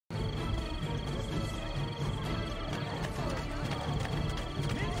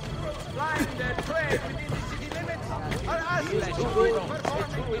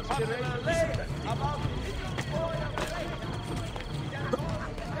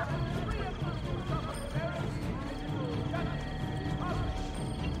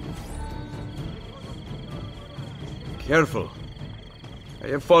Careful. I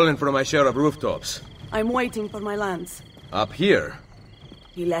have fallen from my share of rooftops. I'm waiting for my lance. Up here?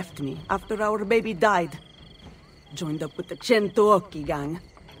 He left me after our baby died. Joined up with the Centuoki gang.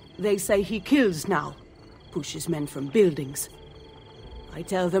 They say he kills now. Pushes men from buildings. I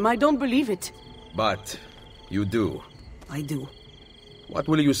tell them I don't believe it. But you do. I do. What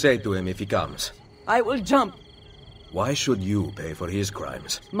will you say to him if he comes? I will jump. Why should you pay for his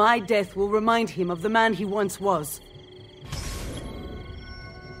crimes? My death will remind him of the man he once was.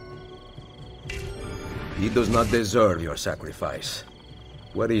 He does not deserve your sacrifice.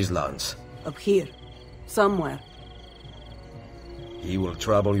 Where is Lance? Up here. Somewhere. He will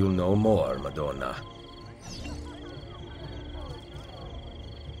trouble you no more, Madonna.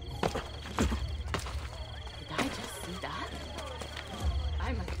 Did I just see that?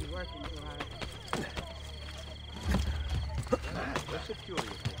 I must be working too hard. Let's secure you.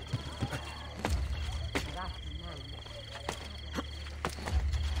 That's the man.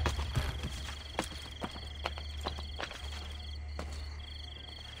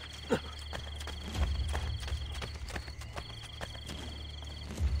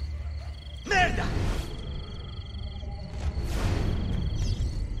 Merda!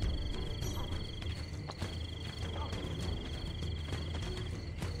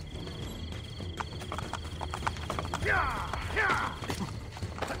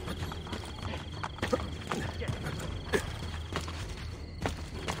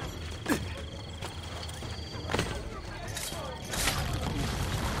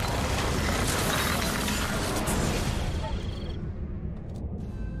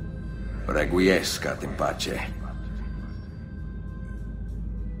 Requiescat in pace.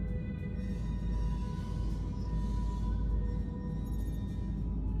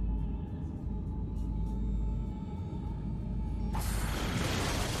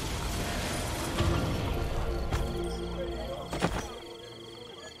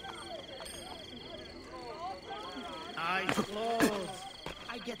 Eyes closed.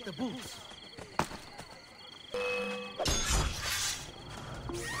 I get the boots.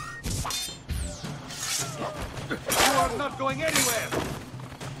 You are not going anywhere!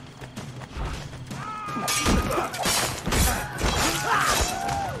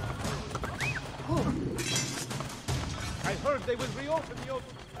 I heard they will reopen the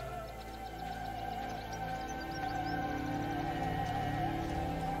open.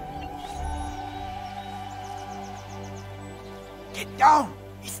 Get down!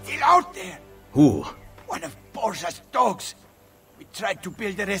 He's still out there! Who? One of Borgia's dogs. We tried to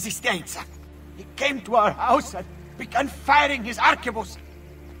build a resistenza. He came to our house and began firing his arquebus.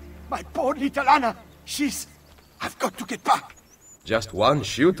 My poor little Anna, she's... I've got to get back. Just one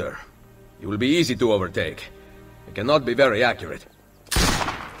shooter. He will be easy to overtake. He cannot be very accurate.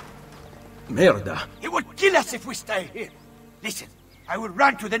 Merda! He would kill us if we stay here. Listen, I will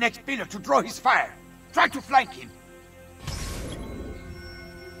run to the next pillar to draw his fire. Try to flank him.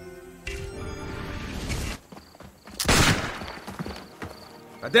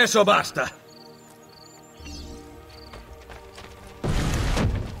 Adesso basta!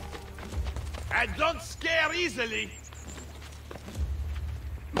 And don't scare easily!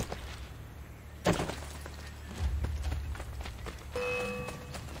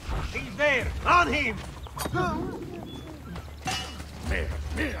 He's there! On him!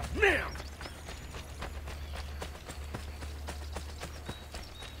 Mer!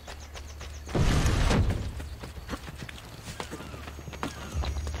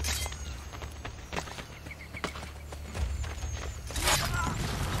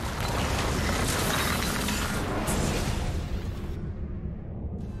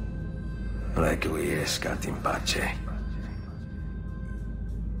 Requiescat in pace.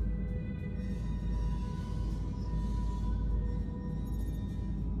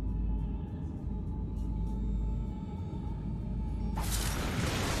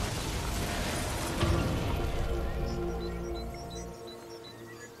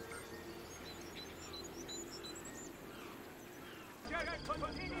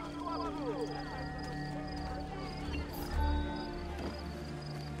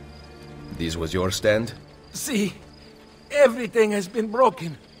 This was your stand? See, everything has been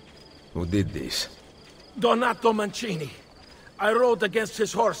broken. Who did this? Donato Mancini. I rode against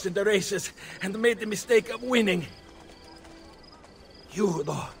his horse in the races and made the mistake of winning. You,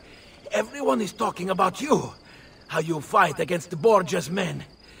 though, everyone is talking about you. How you fight against the Borgia's men.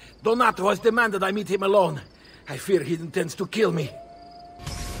 Donato has demanded I meet him alone. I fear he intends to kill me.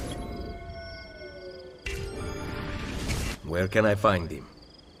 Where can I find him?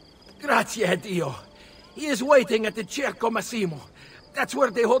 Grazie a Dio. He is waiting at the Circo Massimo. That's where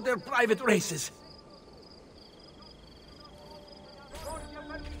they hold their private races.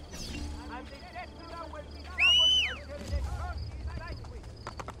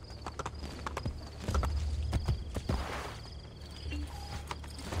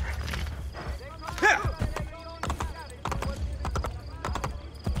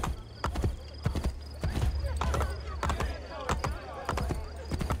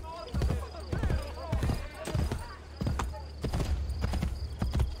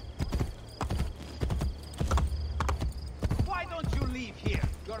 Why don't you leave here?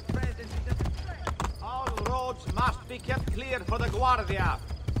 Your presence is a threat. All roads must be kept clear for the Guardia.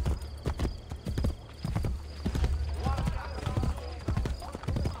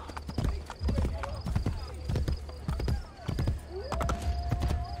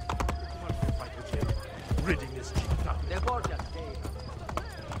 Ridding this cheap town. The Borgia stay.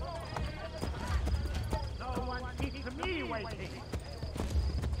 No one keeps me waiting.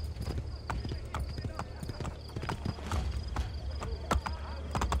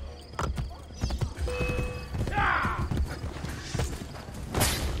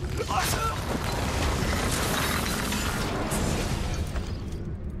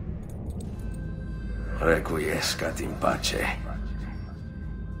 Requiescat in pace.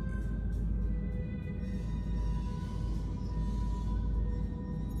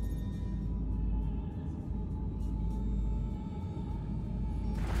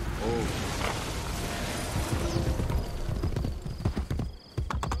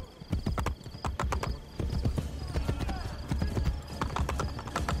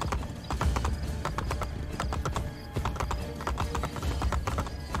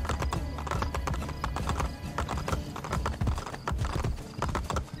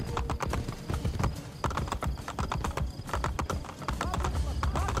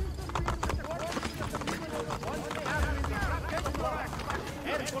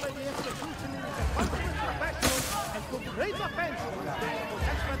 Great offense was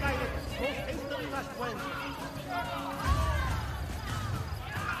extradited most hastily last Wednesday.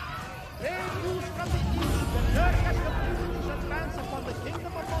 Great news from the east. The Turk has completed his advance upon the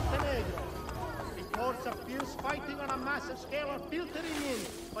Kingdom of Montenegro. Reports of fierce fighting on a massive scale are filtering in,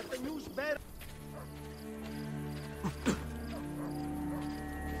 but the news bears...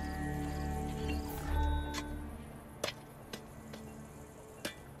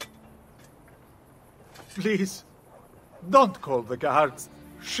 Please, don't call the guards.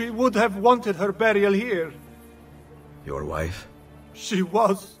 She would have wanted her burial here. Your wife? She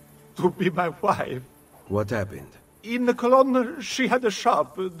was to be my wife. What happened? In the Colonna, she had a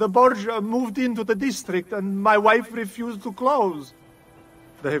shop. The Borgia moved into the district and my wife refused to close.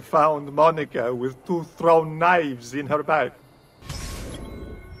 They found Monica with 2 thrown knives in her back.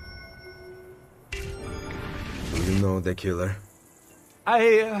 Do you know the killer?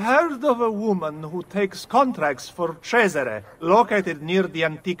 I heard of a woman who takes contracts for Cesare, located near the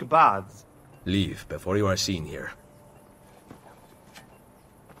antique baths. Leave before you are seen here.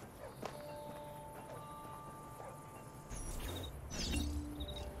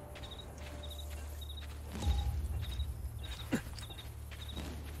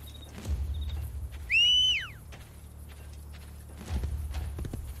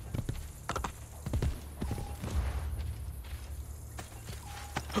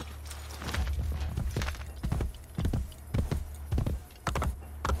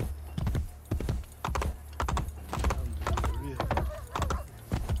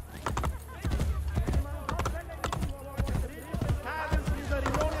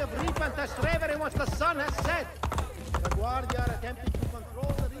 Once the sun has set, the Guardia are attempting to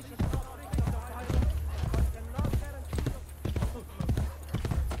control the region.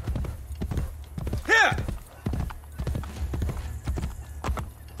 Here!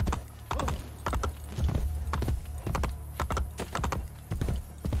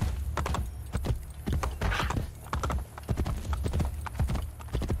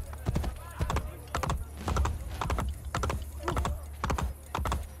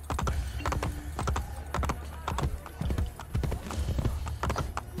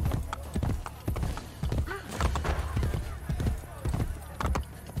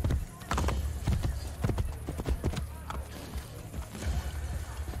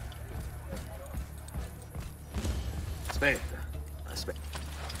 Aspetta.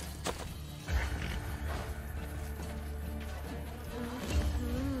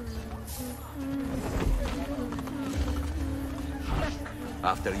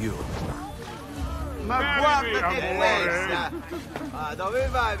 After you. Ma guarda che bellezza! Ma dove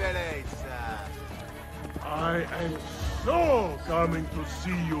vai, bellezza? I am so coming to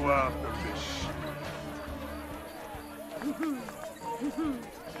see you after this.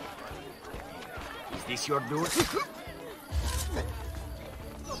 Is this your doing?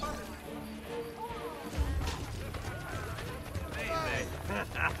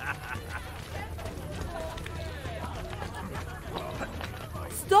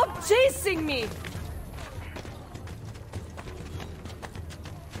 Stop chasing me!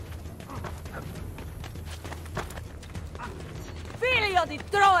 Figlio di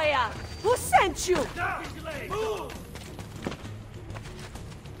Troia! Who sent you?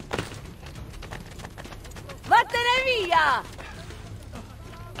 Vattene via!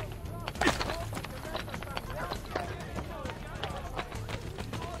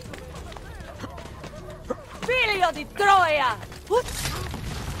 Figlio di Troia!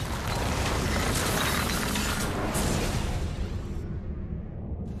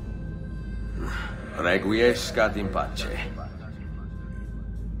 Requiescat in pace.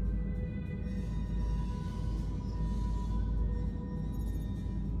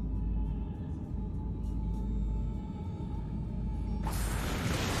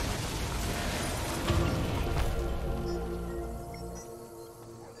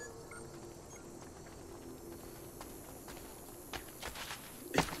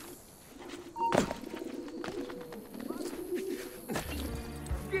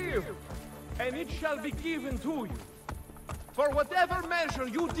 Give, and it shall be given to you. For whatever measure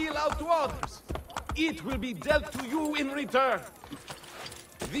you deal out to others, it will be dealt to you in return.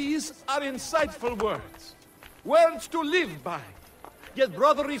 These are insightful words. Words to live by. Yet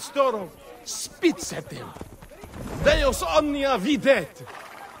Brother Ristoro spits at them. Deus omnia videt.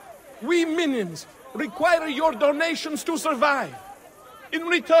 We minions require your donations to survive. In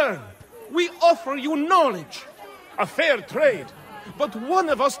return, we offer you knowledge. A fair trade. But one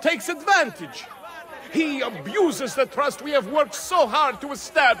of us takes advantage. He abuses the trust we have worked so hard to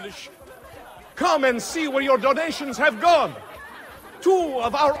establish. Come and see where your donations have gone. 2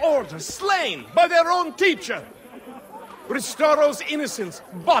 of our orders slain by their own teacher. Ristoro's innocence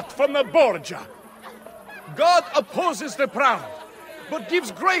bought from the Borgia. God opposes the proud, but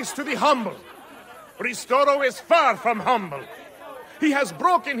gives grace to the humble. Ristoro is far from humble. He has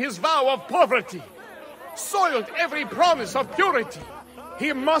broken his vow of poverty, soiled every promise of purity.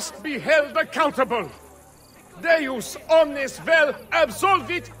 He must be held accountable. Deus omnes vel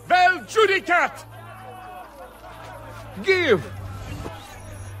absolvit vel judicat! Give!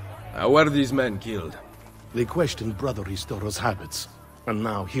 How were these men killed? They questioned Brother Ristoro's habits, and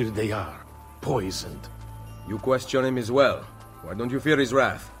now here they are, poisoned. You question him as well. Why don't you fear his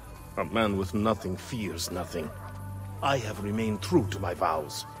wrath? A man with nothing fears nothing. I have remained true to my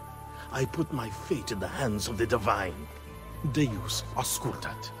vows. I put my fate in the hands of the divine. Deus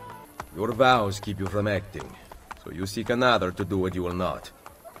auscultat. Your vows keep you from acting, so you seek another to do what you will not.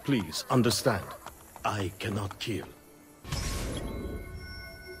 Please, understand. I cannot kill.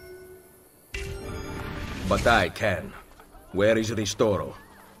 But I can. Where is Ristoro?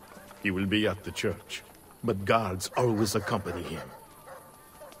 He will be at the church, but guards always accompany him.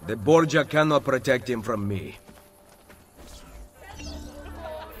 The Borgia cannot protect him from me.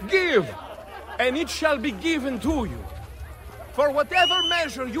 Give, and it shall be given to you. For whatever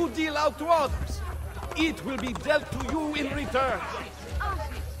measure you deal out to others, it will be dealt to you in return.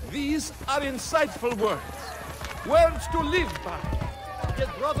 These are insightful words. Words to live by.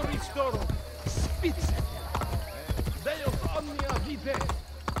 Yet Brother Ristoro spits at them. Deus omnia videt.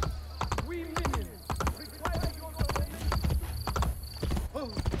 We minions require your donation.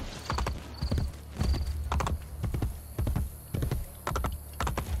 Oh.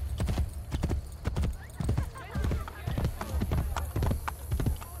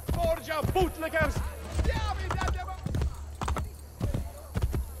 Borgia bootlickers!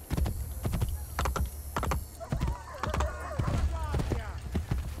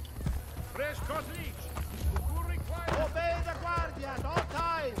 Obey the Guardia at all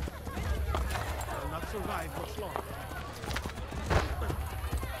times! I'll not survive much longer.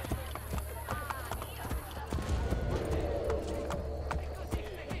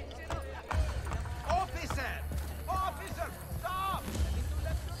 Officer! Officer! Stop!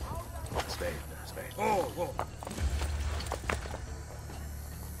 Spade, Spade.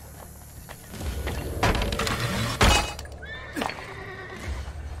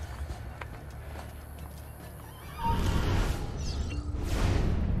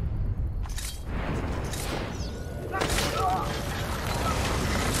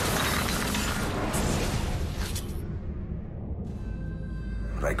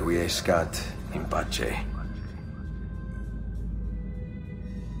 Requiescat in pace.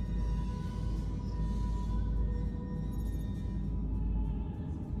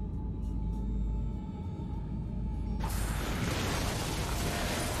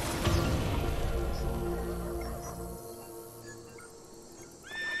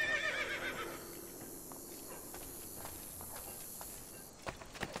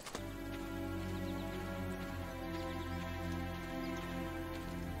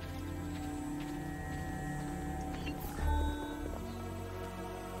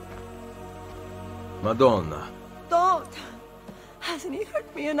 Madonna. Don't! Hasn't he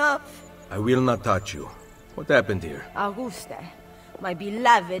hurt me enough? I will not touch you. What happened here? Auguste, my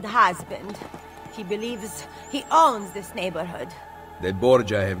beloved husband. He believes he owns this neighborhood. The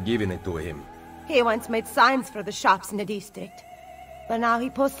Borgia have given it to him. He once made signs for the shops in the district. But now he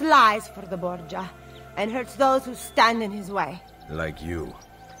posts lies for the Borgia and hurts those who stand in his way. Like you.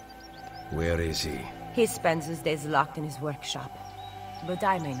 Where is he? He spends his days locked in his workshop. But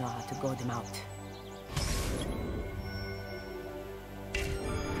I may know how to goad him out.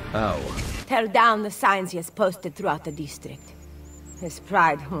 How? Tear down the signs he has posted throughout the district. His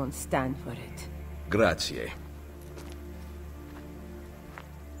pride won't stand for it. Grazie.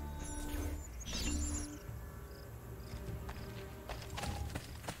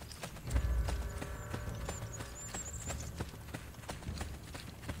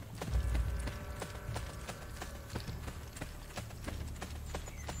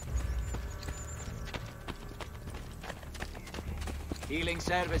 Healing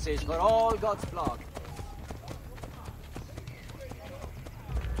services for all God's flock.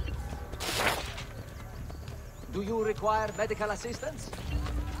 Do you require medical assistance?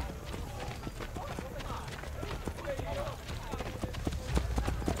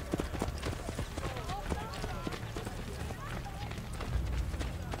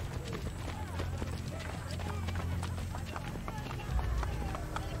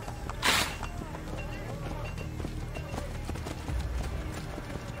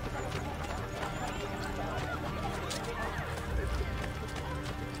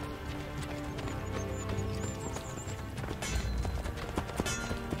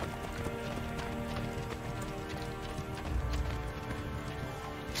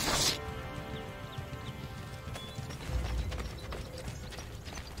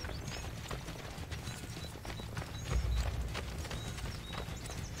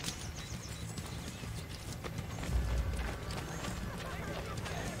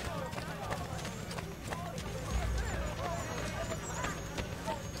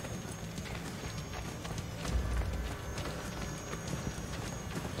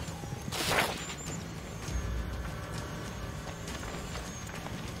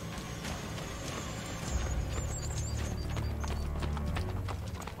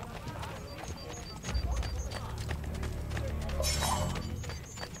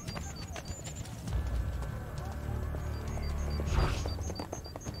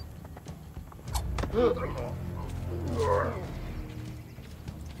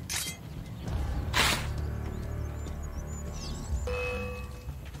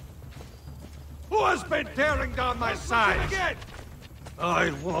 Who has been tearing down my signs?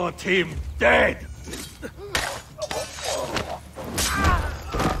 I want him dead!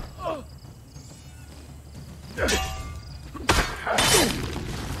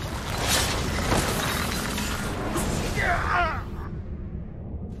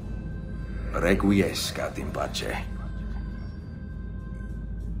 Requiescat in pace.